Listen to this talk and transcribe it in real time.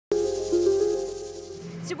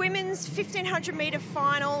It's a women's 1500 metre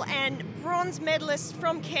final and bronze medalist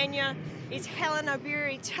from Kenya is Hellen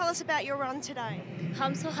Obiri. Tell us about your run today.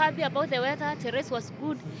 I'm so happy about the weather. The race was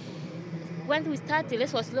good. When we started, the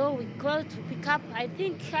race was low. We called to pick up. I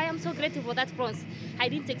think I am so grateful for that bronze. I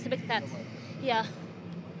didn't expect that. Yeah.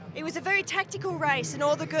 It was a very tactical race and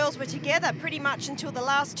all the girls were together pretty much until the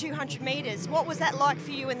last 200 metres. What was that like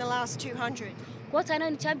for you in the last 200? What I know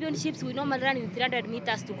in championships, we normally run in 300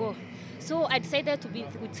 meters to go. So I decided to be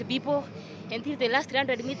with people until the last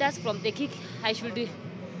 300 meters from the kick.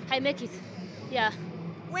 I make it. Yeah.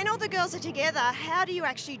 When all the girls are together, how do you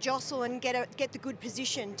actually jostle and get the good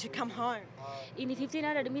position to come home? In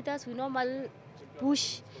 1500 meters, we normally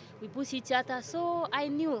we push each other. So I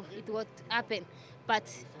knew it would happen, but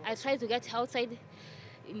I tried to get outside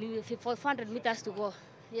in 400 meters to go.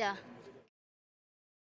 Yeah.